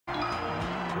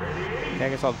Okay, I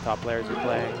guess all the top players are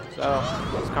playing, so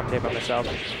I'll just commentate by myself.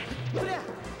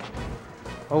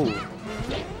 Oh,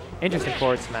 interesting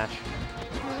forward smash.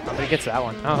 Oh, but he gets that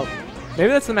one. Oh, maybe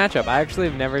that's the matchup. I actually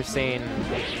have never seen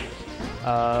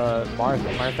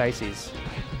Marth Ices.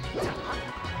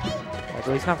 Like, at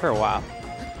least not for a while.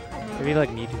 Maybe like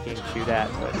Mewtwo King shoot at,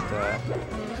 but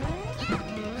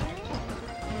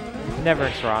never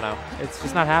in Toronto. It's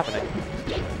just not happening.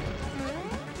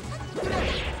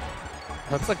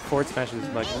 Looks like forward smash is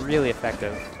like really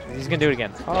effective. He's gonna do it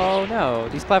again. Oh no,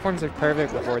 these platforms are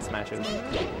perfect for forward smashes.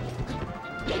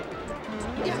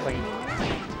 Like,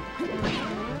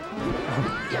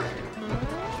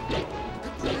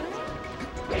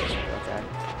 okay.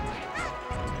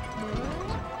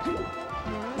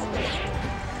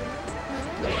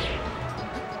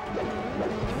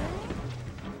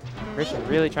 Christian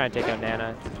really trying to take out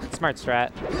Nana. Smart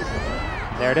strat.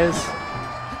 There it is.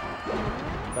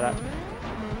 But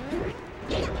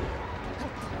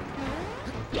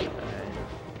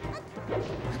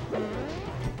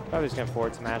probably just gonna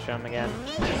forward smash him again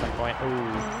at some point.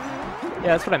 Ooh. Yeah,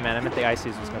 that's what I meant. I meant the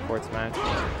Ices was gonna forward smash.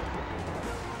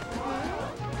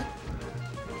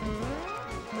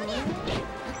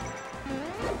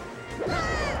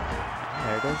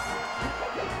 There it is.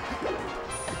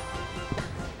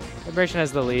 Vibration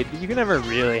has the lead, but you can never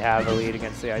really have a lead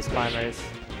against the Ice Climbers.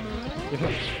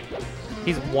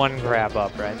 He's one grab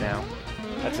up right now.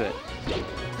 That's it.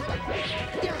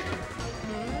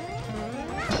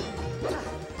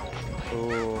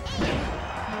 Ooh.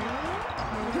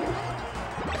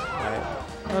 Alright.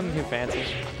 Nothing too fancy.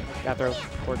 Got throw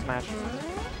forward smash.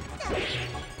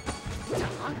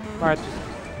 Marth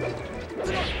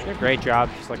did a great job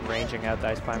just like ranging out the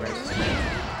Ice Climbers.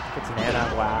 Gets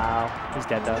Nana. Wow. He's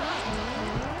dead though.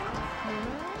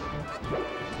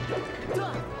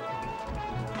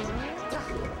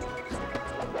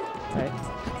 Right.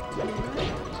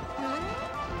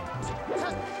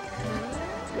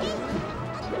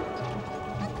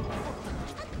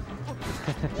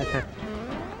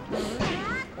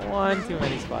 One too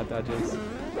many spot dodges.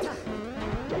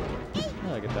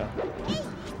 I like it though.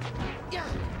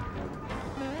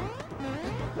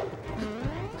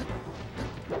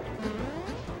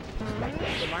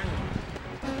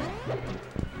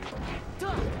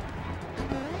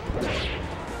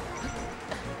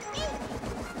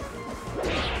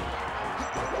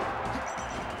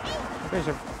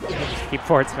 Just keep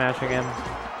forward smashing him.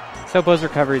 Sopo's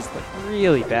recovery is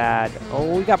really bad.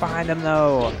 Oh, we got behind him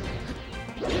though.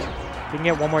 We can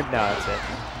get one more. No, that's it.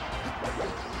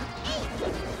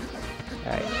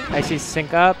 Alright, Ices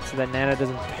sync up so that Nana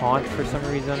doesn't taunt for some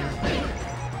reason.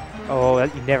 Oh,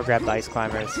 you never grab the Ice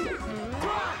Climbers. So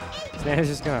Nana's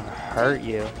just gonna hurt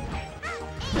you.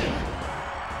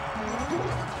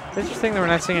 It's interesting that we're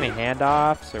not seeing any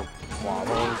handoffs or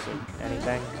wobbles or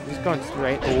anything. He's going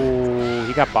straight. Oh,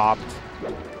 he got bopped.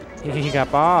 He got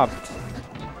bopped.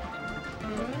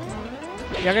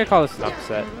 Yeah, I'm gonna call this an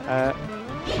upset.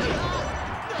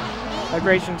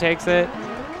 Vibration takes it.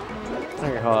 I'm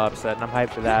gonna call it upset, and I'm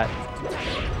hyped for that.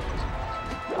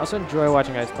 I also enjoy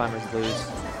watching Ice Climbers lose.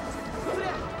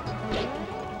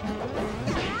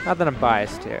 Not that I'm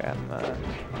biased here. I'm,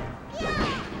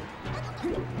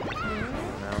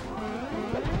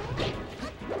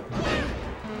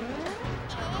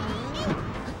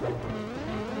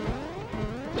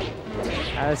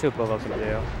 let's see what Bovelt can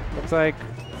do. Looks like...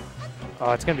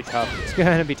 Oh, it's going to be tough. It's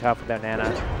going to be tough without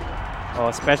Nana. Oh,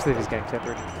 especially if he's getting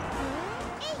tippered.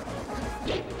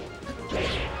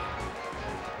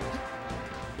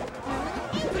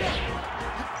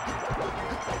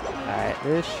 Alright,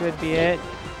 this should be it.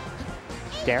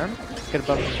 Darum? Let's get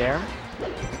above from Darum.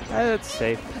 That's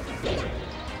safe.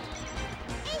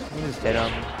 You just hit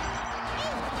him.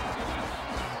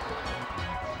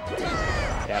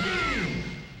 Yep.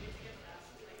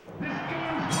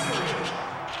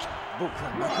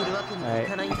 Right.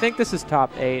 I think this is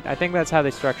top 8. I think that's how they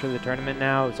structure the tournament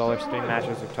now. It's all their stream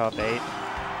matches are top 8.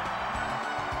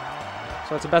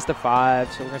 So it's a best of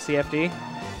 5. So we're gonna see FD.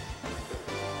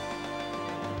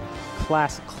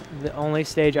 The only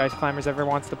stage Ice Climbers ever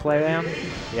wants to play on.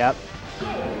 Yep.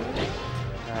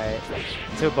 Alright.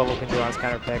 Let's see what Bubble can do on his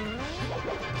counter pick.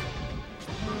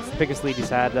 It's the biggest lead he's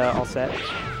had all set.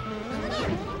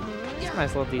 It's a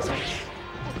nice little defense.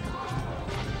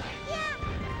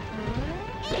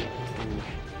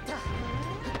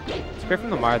 It's great from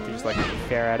the Marth to just like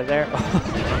fair out of there.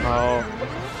 Oh.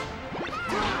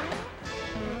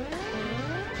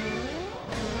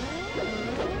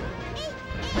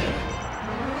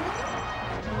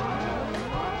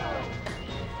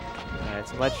 Alright,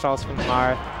 some ledge toss from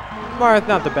Marth. Marth,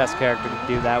 not the best character to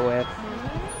do that with.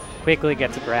 quickly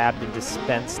gets grabbed and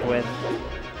dispensed with.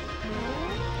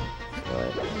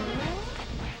 But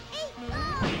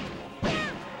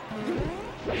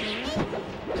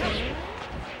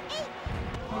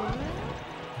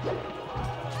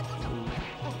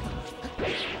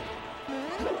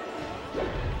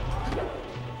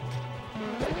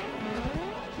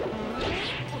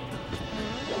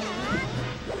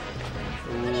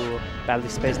ooh, badly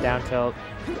spaced down tilt.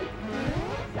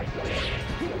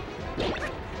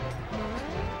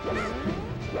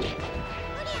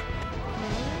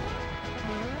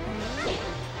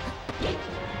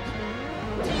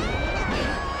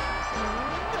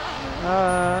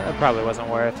 It probably wasn't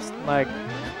worth. Like,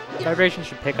 Vibration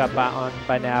should pick up on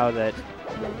by now that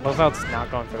Bovelt's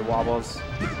not going for the wobbles.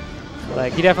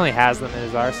 Like, he definitely has them in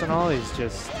his arsenal. He's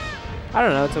just, I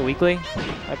don't know, it's a weekly.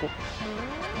 Like,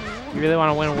 you really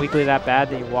want to win a weekly that bad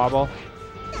that you wobble?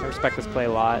 I respect this play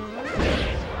a lot.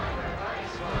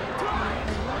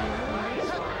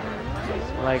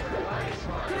 Like,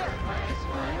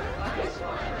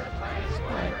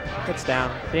 gets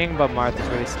down. Being above Marth is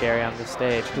really scary on this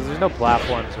stage because there's no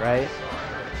platforms, right?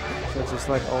 So it's just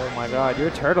like, oh my god, you're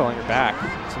a turtle on your back.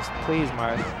 It's just, please,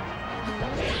 Marth.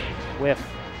 Whiff.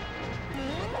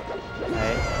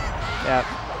 Right? Yep.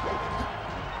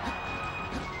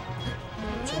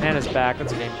 Nana's back.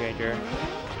 That's a game changer.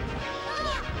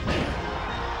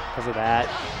 Because of that.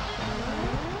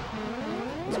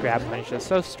 This grab punch is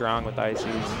so strong with ices.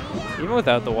 Even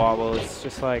without the wobble, it's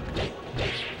just like...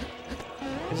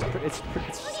 It's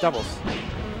just doubles.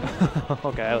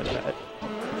 Okay, I like that.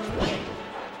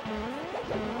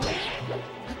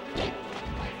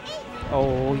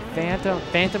 Oh,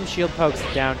 Phantom shield pokes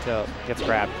down tilt. Gets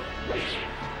grabbed. Let's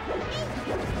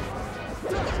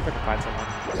see if I can find someone.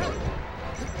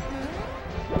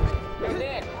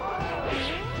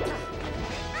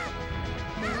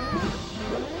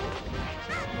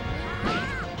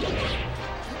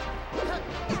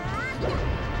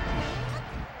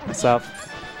 Myself.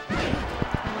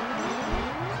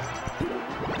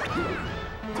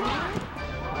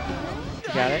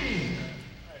 Got it.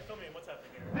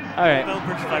 All right. Bovelt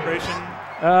versus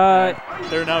Vibration.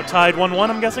 They're now tied 1-1,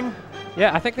 I'm guessing?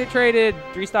 Yeah, I think they traded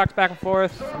 3 stocks back and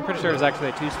forth. I'm pretty sure it was actually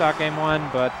a 2-stock game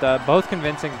 1, but both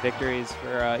convincing victories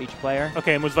for each player.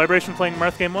 Okay, and was Vibration playing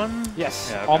Marth game 1? Yes,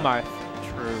 yeah, okay. all Marth.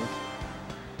 True.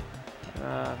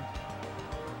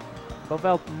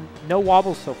 Bovelt, no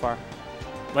wobbles so far.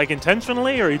 Like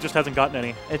intentionally, or he just hasn't gotten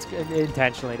any? It's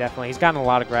intentionally, definitely. He's gotten a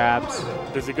lot of grabs.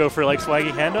 Does it go for like swaggy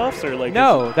handoffs, or like?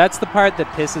 No, that's the part that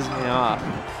pisses me off.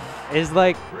 Is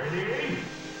like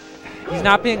he's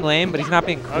not being lame, but he's not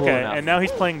being cool enough. And now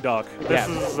he's playing Doc. This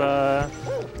is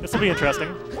this will be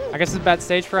interesting. I guess it's a bad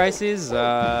stage for Ices.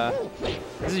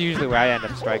 This is usually where I end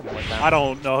up striking with them. I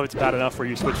don't know if it's bad enough where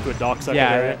you switch to a Doc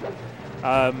secondary.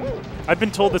 Yeah. I've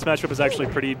been told this matchup is actually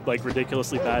pretty like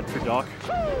ridiculously bad for Doc.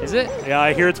 Is it? Yeah,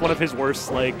 I hear it's one of his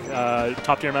worst like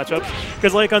top tier matchups.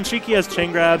 Because like on Sheik he has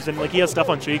chain grabs and like he has stuff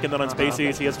on Sheik, and then on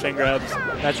Spaceys he has chain grabs.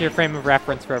 That's your frame of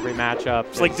reference for every matchup.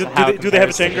 It's like do they have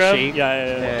a chain grab?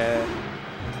 Yeah.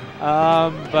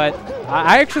 But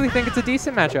I actually think it's a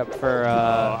decent matchup for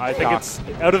I think Doc. it's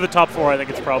out of the top 4. I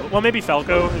think it's probably, well, maybe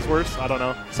Falco is worse. I don't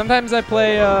know. Sometimes I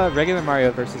play regular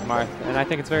Mario versus Marth, and I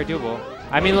think it's very doable.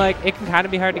 I mean, like, it can kind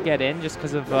of be hard to get in just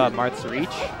because of Marth's reach.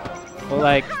 But,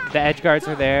 like, the edge guards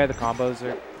are there, the combos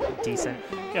are decent.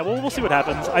 Yeah, well, we'll see what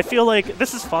happens. I feel like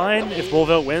this is fine if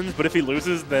Bovelt wins, but if he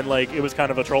loses, then, like, it was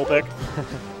kind of a troll pick.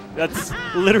 That's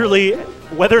literally,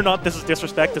 whether or not this is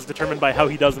disrespect is determined by how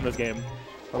he does in this game.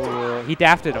 Oh, he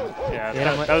dafted him. Yeah,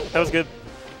 that was good.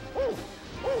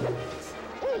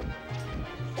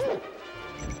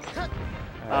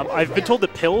 I've been told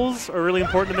that pills are really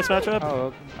important in this matchup.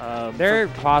 Oh, they're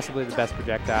possibly the best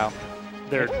projectile.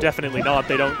 They're definitely not.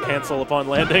 They don't cancel upon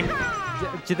landing.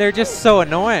 They're just so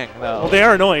annoying, though. Well, they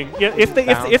are annoying. Yeah,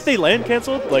 if they land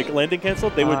canceled, like landing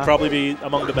canceled, they would probably be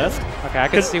among the best. Okay, I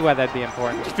can see why that'd be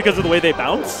important. Just because of the way they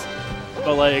bounce.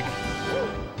 But like,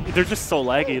 they're just so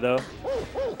laggy, though.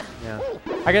 Yeah.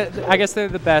 I guess they're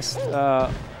the best.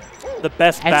 The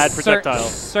best bad projectile.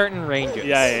 Certain ranges.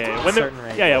 Yeah.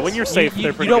 When you're safe,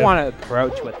 they're pretty You don't good. want to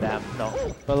approach with them. No.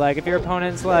 But like, if your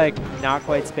opponent's like not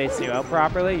quite spacing you out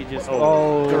properly, you just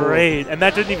great. And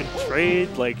that didn't even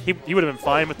trade. Like he would have been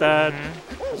fine with that.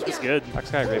 It's just good. Fox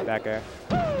got a great back air.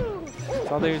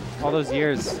 All those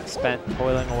years spent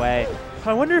toiling away.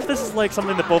 I wonder if this is like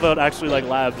something that Bovelt actually like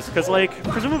labs, because like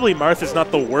presumably Marth is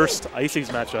not the worst Ices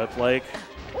matchup. Like,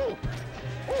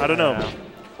 I don't know.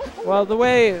 Well, the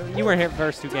way you weren't here for the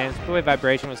first 2 games, the way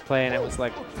Vibration was playing, it was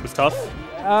like... It was tough?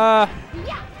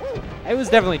 It was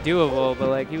definitely doable, but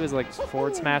like he was like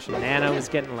forward smash and Nano was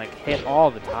getting like hit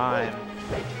all the time.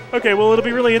 Okay, well it'll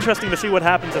be really interesting to see what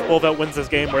happens if Bovelt wins this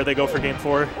game, where they go for game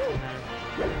 4.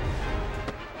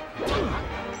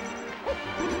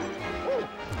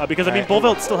 Because I mean,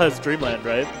 Bovelt still has Dreamland,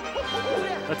 right?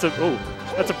 That's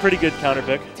a pretty good counter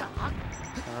pick.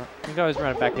 He's always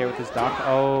running back here with his dock.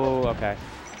 Oh, okay.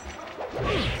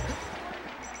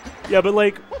 Yeah, but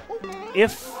like,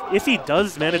 if he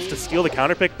does manage to steal the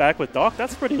counter pick back with Doc,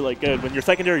 that's pretty like good. When your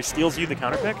secondary steals you the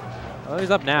counter pick. Well,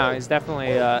 he's up now. He's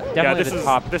definitely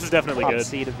this is definitely top good.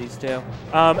 seed of these two.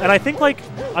 And I think like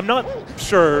I'm not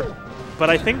sure, but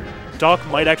I think Doc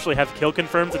might actually have kill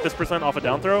confirms at this percent off a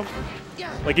down throw.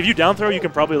 Like if you down throw, you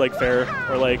can probably like fair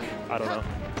or like I don't know,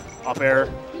 up air.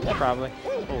 Yeah, probably.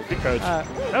 Oh, good crouch.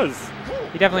 That was.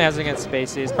 He definitely has against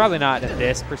Spaceys. Probably not at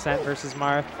this percent versus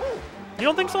Marth. You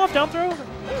don't think so off down throw?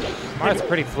 Marth's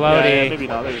pretty floaty. Yeah, maybe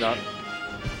not. Maybe not.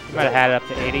 He might have had it up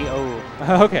to 80.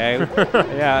 Oh, okay.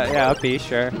 yeah, up B,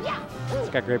 sure. It's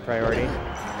got great priority.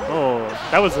 Oh,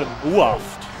 that was an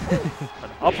waft. An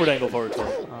upward angle forward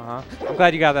tilt. I'm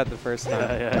glad you got that the first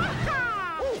time. Yeah.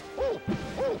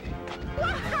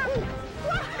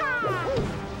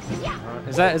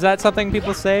 Is that something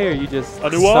people say, or are you just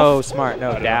so smart?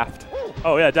 No, daft.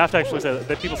 Oh yeah, daft actually say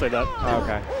that. People say that. Oh,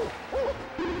 okay.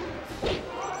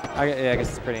 I guess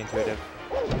it's pretty intuitive.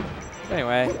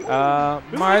 Anyway,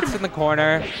 Marth's in the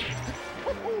corner.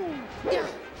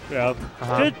 Yeah.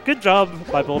 Good job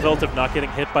by Bovelt of not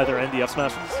getting hit by their NDF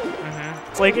smashes.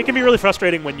 It's like it can be really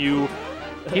frustrating when you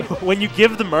when you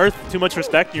give the Marth too much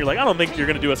respect and you're like, I don't think you're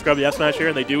gonna do a scrubby F smash here,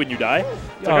 and they do and you die.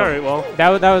 It's like, all right, well.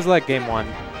 That was like game 1.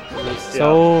 There's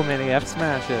so many F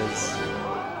smashes.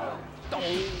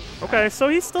 Okay, so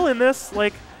he's still in this.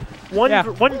 Like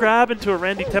one grab into a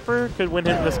Randy Tipper could win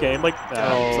him this game. Like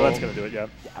so that's gonna do it. Yeah.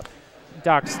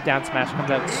 Doc's down smash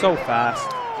comes out so fast.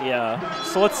 Yeah.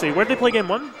 So let's see. Where did they play game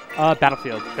 1?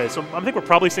 Battlefield. Okay, so I think we're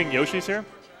probably seeing Yoshi's here.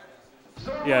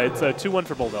 Yeah, it's a 2-1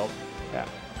 for Bovelt. Yeah.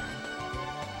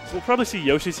 So we'll probably see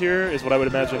Yoshi's here, is what I would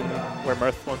imagine, where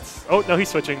Marth wants. Oh, no, he's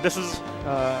switching. This is.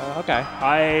 Okay.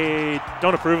 I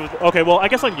don't approve of. Okay, well, I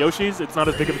guess on Yoshi's, it's not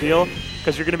as big of a deal,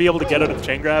 because you're going to be able to get out of the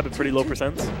chain grab at pretty low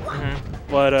percents.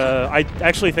 But I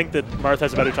actually think that Marth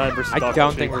has a better time versus Doc. I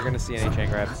don't think we're going to see any chain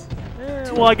grabs.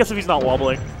 Well, I guess if he's not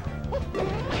wobbling.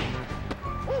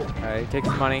 Alright, take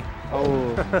some money.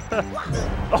 Oh.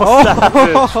 Oh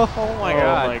my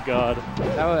god. Oh my god.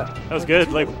 That was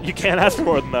good. Like, you can't ask for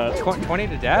more than that. 20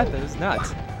 to death? That was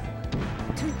nuts.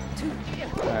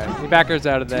 Alright, the backer's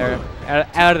out of there.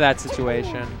 Out of that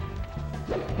situation.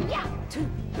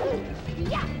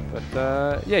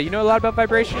 But, yeah, you know a lot about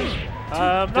Vibration?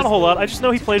 Not a whole lot. I just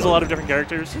know he plays a lot of different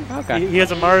characters. Okay. He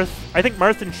has a Marth. I think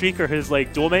Marth and Sheik are his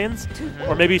like dual mains,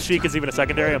 or maybe Sheik is even a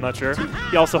secondary. I'm not sure.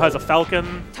 He also has a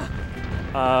Falcon.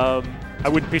 I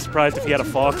wouldn't be surprised if he had a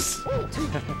Fox.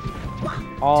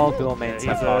 All dual mains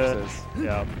have Foxes.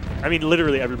 Yeah. I mean,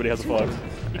 literally everybody has a Fox.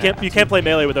 You can't play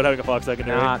Melee without having a Fox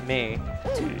secondary. Not me.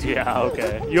 Yeah.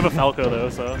 Okay. You have a Falco though,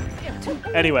 so.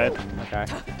 Anyway. Okay.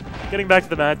 Getting back to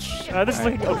the match, this is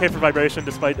looking okay for Vibration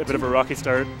despite a bit of a rocky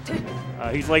start.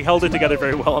 He's like held it together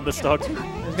very well on this stock.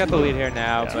 He's got the lead here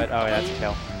now, but oh, yeah, that's a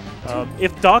kill.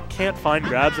 If Doc can't find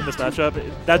grabs in this matchup,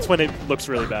 that's when it looks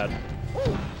really bad.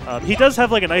 He does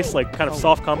have like a nice like kind of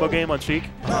soft combo game on Sheik,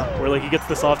 where like he gets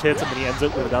the soft hits and then he ends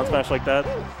it with a down smash like that.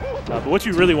 But what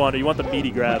you really want, you want the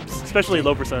meaty grabs, especially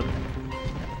low percent.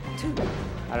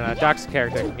 I don't know, Doc's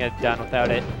character can get it done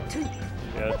without it.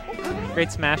 Yeah.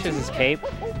 Great smashes his cape.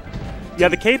 Yeah,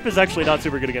 the cape is actually not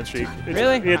super good against Sheik.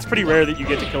 Really? It's pretty rare that you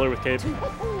get to kill her with cape.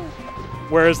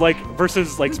 Whereas, like,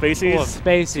 versus, like, Spaceys... Well,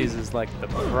 Spaceys is, like, the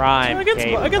prime against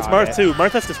Marth, too.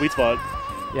 Marth has the sweet spot.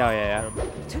 Yeah.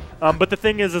 But the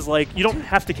thing is, like, you don't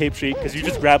have to cape Sheik, because you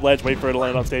just grab ledge, wait for her to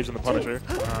land on stage, and then punish her.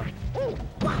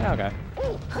 Yeah, okay.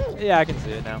 Yeah, I can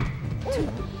see it now.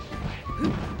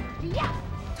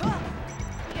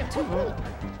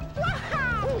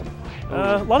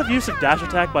 A lot of use of dash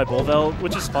attack by Bovelt,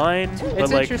 which is fine.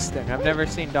 It's interesting. I've never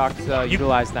seen Doc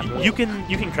utilize that move. You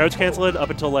can crouch cancel it up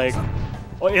until like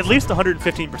at least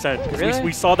 115%. Really?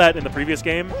 We saw that in the previous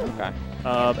game. Okay.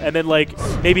 And then like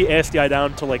maybe ASDI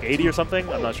down to like 80 or something.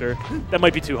 I'm not sure. That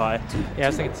might be too high. Yeah, I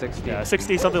was thinking 60. Yeah,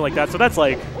 60, something like that. So that's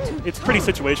like it's pretty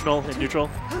situational and neutral.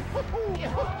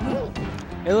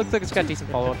 It looks like it's got decent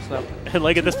follow-ups though. And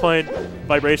like at this point,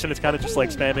 Vibration is kind of just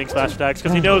like spamming smash attacks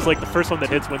because he knows like the first one that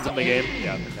hits wins him the game.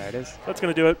 Yeah, there it is. That's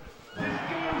gonna do it.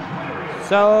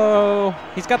 So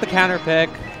he's got the counter pick.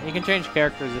 He can change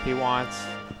characters if he wants.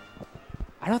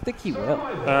 I don't think he will.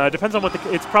 Depends on what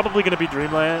it's probably gonna be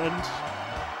Dreamland.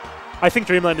 I think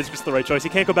Dreamland is just the right choice. He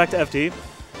can't go back to FT.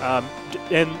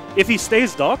 And if he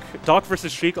stays Doc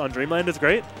versus Sheik on Dreamland is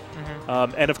great.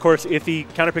 And of course, if he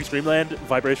counterpicks Dreamland,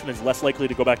 Vibration is less likely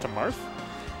to go back to Marth.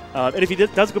 And if he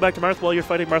does go back to Marth, well, you're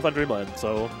fighting Marth on Dreamland.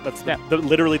 So that's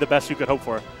literally the best you could hope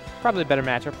for. Probably a better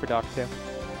matchup for Doc, too.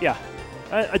 Yeah.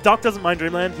 Doc doesn't mind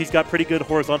Dreamland. He's got pretty good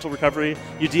horizontal recovery.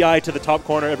 You DI to the top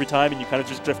corner every time, and you kind of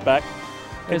just drift back.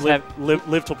 And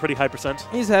live till pretty high percent.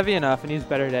 He's heavy enough, and he's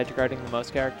better at edge guarding than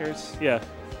most characters. Yeah.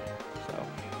 So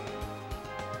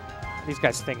these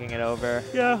guys thinking it over.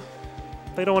 Yeah.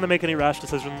 They don't want to make any rash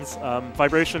decisions.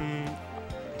 Vibration,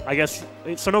 I guess,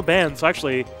 so no ban. So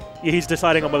actually, he's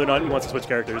deciding on whether or not he wants to switch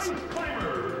characters.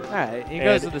 All right, he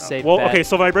goes with the safe bet. Okay,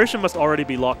 so Vibration must already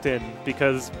be locked in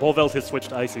because Bovelt has switched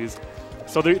to Ices.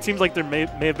 So it seems like there may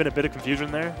have been a bit of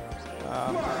confusion there.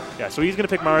 Yeah, so he's going to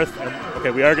pick Marth. And,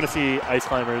 okay, we are going to see Ice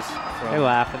Climbers. They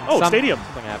laugh. Oh, Stadium.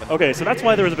 Something happened. Okay, so that's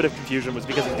why there was a bit of confusion, was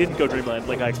because he didn't go Dreamland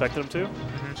like I expected him to.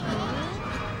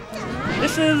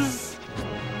 This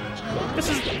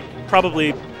is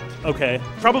probably okay.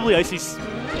 Probably Icy's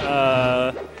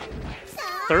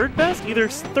third best, either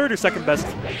third or second best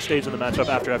stage in the matchup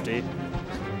after FD.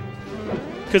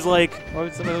 Because like,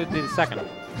 what would be the second?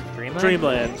 Dreamland.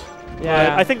 Dreamland.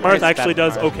 Yeah, I think Marth actually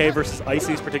does okay versus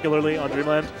Ices, particularly on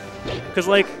Dreamland. Because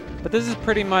like, but this is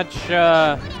pretty much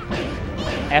FD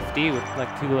with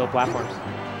like 2 little platforms.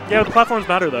 Yeah, the platforms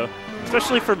matter though,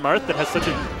 especially for Marth that has such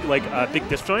a big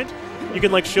disjoint. You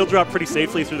can like shield drop pretty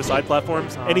safely through the side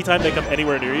platforms anytime they come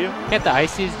anywhere near you. Can't the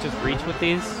Ices just reach with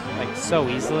these like so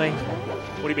easily?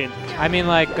 What do you mean? I mean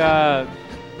like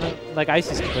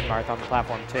Ices can put Marth on the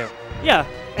platform too. Yeah,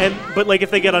 but like if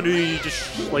they get under you, you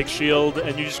just like shield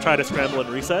and you just try to scramble and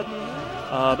reset.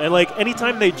 And like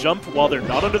anytime they jump while they're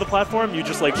not under the platform, you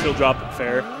just like shield drop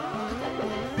fair.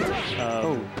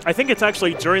 I think it's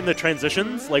actually during the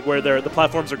transitions, like where the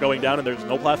platforms are going down and there's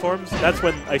no platforms. That's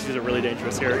when Ices are really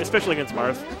dangerous here, especially against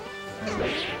Marth.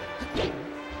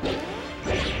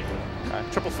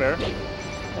 Triple fair.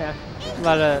 Yeah, a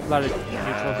lot of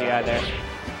neutral DI there.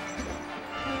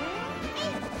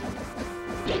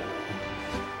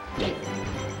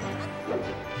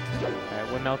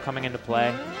 Alright, windmill coming into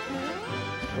play.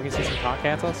 We can see some taunt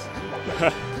cancels.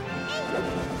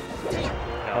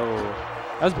 Oh.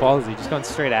 That was ballsy, just going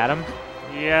straight at him.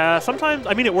 Yeah, sometimes,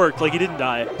 I mean, it worked. Like, he didn't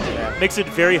die. Yeah. Makes it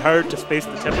very hard to space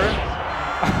the timber.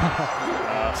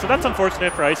 So that's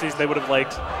unfortunate for Ices. They would have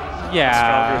liked a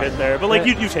stronger hit there. But, like,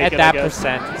 you take it, at I guess.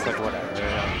 that percent, it's like, whatever.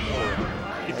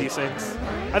 Good desyncs.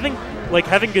 I think, like,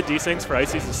 having good desyncs for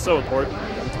Ices is so important.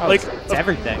 Oh, like, it's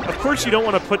everything. Of course, you don't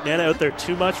want to put Nana out there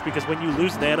too much, because when you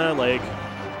lose Nana, like,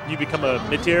 you become a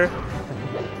mid-tier.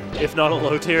 If not a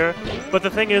low tier. But the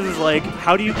thing is like,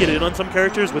 how do you get in on some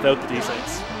characters without the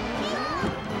desyncs?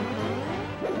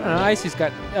 I don't know, Icy's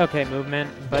got okay movement,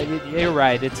 but you're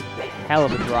right, it's a hell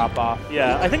of a drop-off.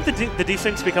 Yeah, I think the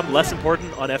desyncs become less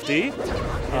important on FD.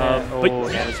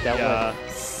 That is dealt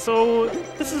with. So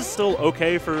this is still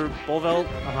okay for Bovelt.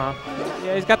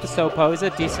 Yeah, he's got the SOPO. He's a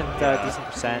decent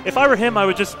percent. If I were him, I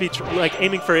would just be like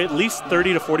aiming for at least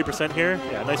 30 to 40% here.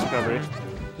 Yeah, nice recovery.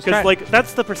 Because like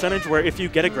that's the percentage where if you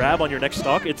get a grab on your next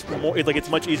stock, it's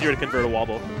much easier to convert a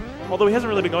wobble. Although he hasn't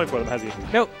really been going for them, has he?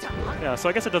 Nope. Yeah, so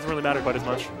I guess it doesn't really matter quite as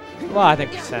much. Well, I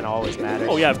think percent always matters.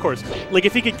 Oh yeah, of course. Like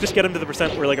if he could just get him to the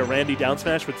percent where like a Randy down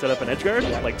smash would set up an edge guard,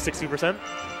 like 60%,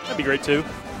 that'd be great too.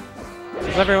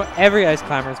 Every Ice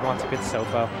Climber wants a good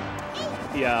SOPO.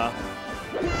 Yeah.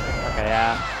 Okay,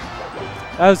 yeah.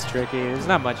 That was tricky. There's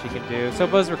not much he can do.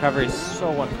 SOPO's recovery is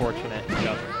so unfortunate.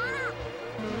 Yeah.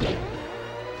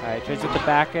 Alright, trades with the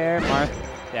back air. Marth.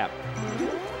 Yeah.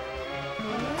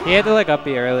 He had to like up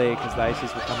B early because the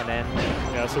Ices were coming in.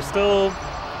 Yeah, so still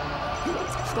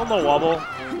no wobble.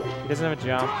 He doesn't have a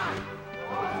jump.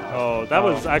 Oh, that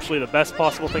was actually the best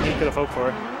possible thing he could have hoped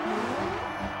for.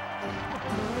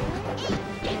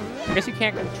 I guess you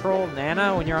can't control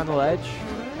Nana when you're on the ledge.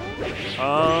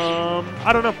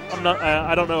 I don't know.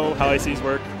 I don't know how ICs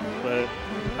work, but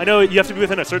I know you have to be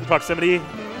within a certain proximity.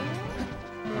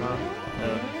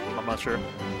 I'm not sure.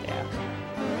 Yeah.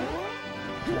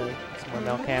 Some more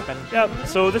milk camping. Yeah.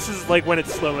 So this is like when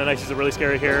it's slow and ICs are really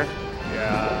scary here.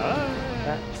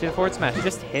 Yeah. See the forward smash. It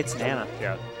just hits Nana.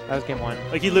 Yeah. That was game one.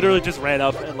 Like he literally just ran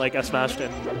up and like S-smashed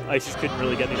and ICs couldn't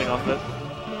really get anything off of it.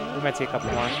 We might see a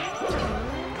couple more.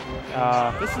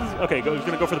 This is okay. He's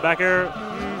gonna go for the back air.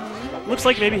 Looks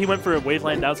like maybe he went for a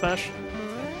waveland down smash,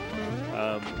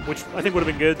 which I think would have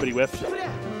been good, but he whiffed.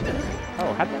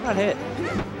 Oh, how did that not hit?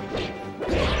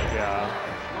 Yeah.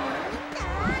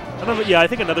 I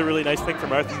think another really nice thing for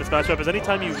Marth in this matchup is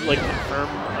anytime you like confirm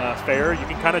fair, you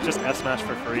can kind of just S-smash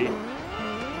for free.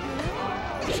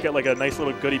 Just get like a nice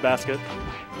little goodie basket.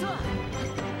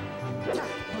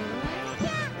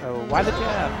 Why the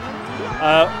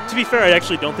jab? To be fair, I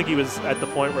actually don't think he was at the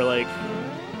point where like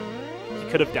he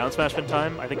could have down smashed in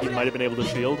time. I think he might have been able to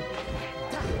shield.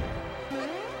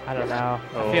 I don't know.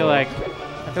 Oh. I feel like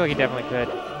he definitely could.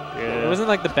 Yeah. It wasn't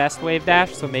like the best wave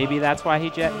dash, so maybe that's why he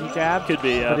jabbed. Could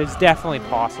be, yeah. But it's definitely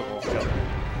possible. Yep.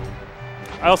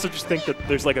 I also just think that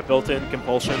there's like a built-in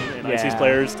compulsion in Yeah. IC's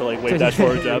players to like wave dash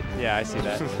forward jab. Yeah, I see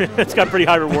that. It's got pretty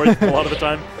high reward a lot of the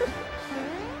time.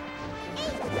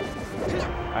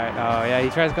 Alright, oh yeah, he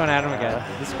tries going at him again.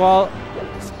 The squall,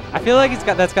 I feel like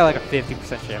that's got like a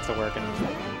 50% chance of working.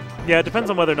 Yeah, it depends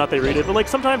on whether or not they read it, but like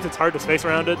sometimes it's hard to space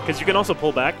around it because you can also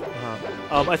pull back.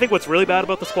 I think what's really bad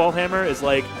about the Squall Hammer is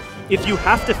like if you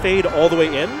have to fade all the way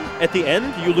in, at the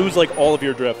end you lose like all of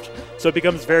your drift. So it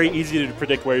becomes very easy to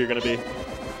predict where you're going to be.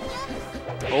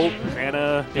 Oh,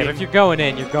 mana. Yeah, but if you're going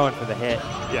in, you're going for the hit.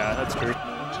 Yeah, that's true.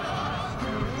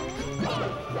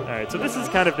 Alright, so this is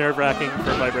kind of nerve-wracking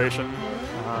for Vibration.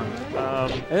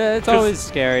 It's always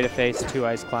scary to face two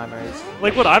ice climbers.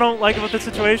 Like, what I don't like about this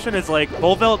situation is, like,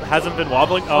 Bovelt hasn't been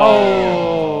wobbling.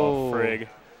 Oh, frig.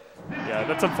 Yeah,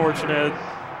 that's unfortunate.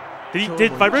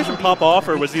 Did Vibration pop off,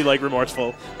 or was he, like,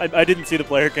 remorseful? I didn't see the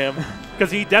player cam.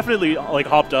 Because he definitely, like,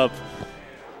 hopped up.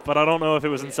 But I don't know if it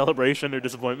was in celebration or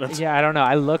disappointment. Yeah, I don't know.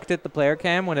 I looked at the player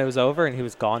cam when it was over, and he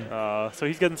was gone. So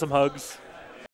he's getting some hugs.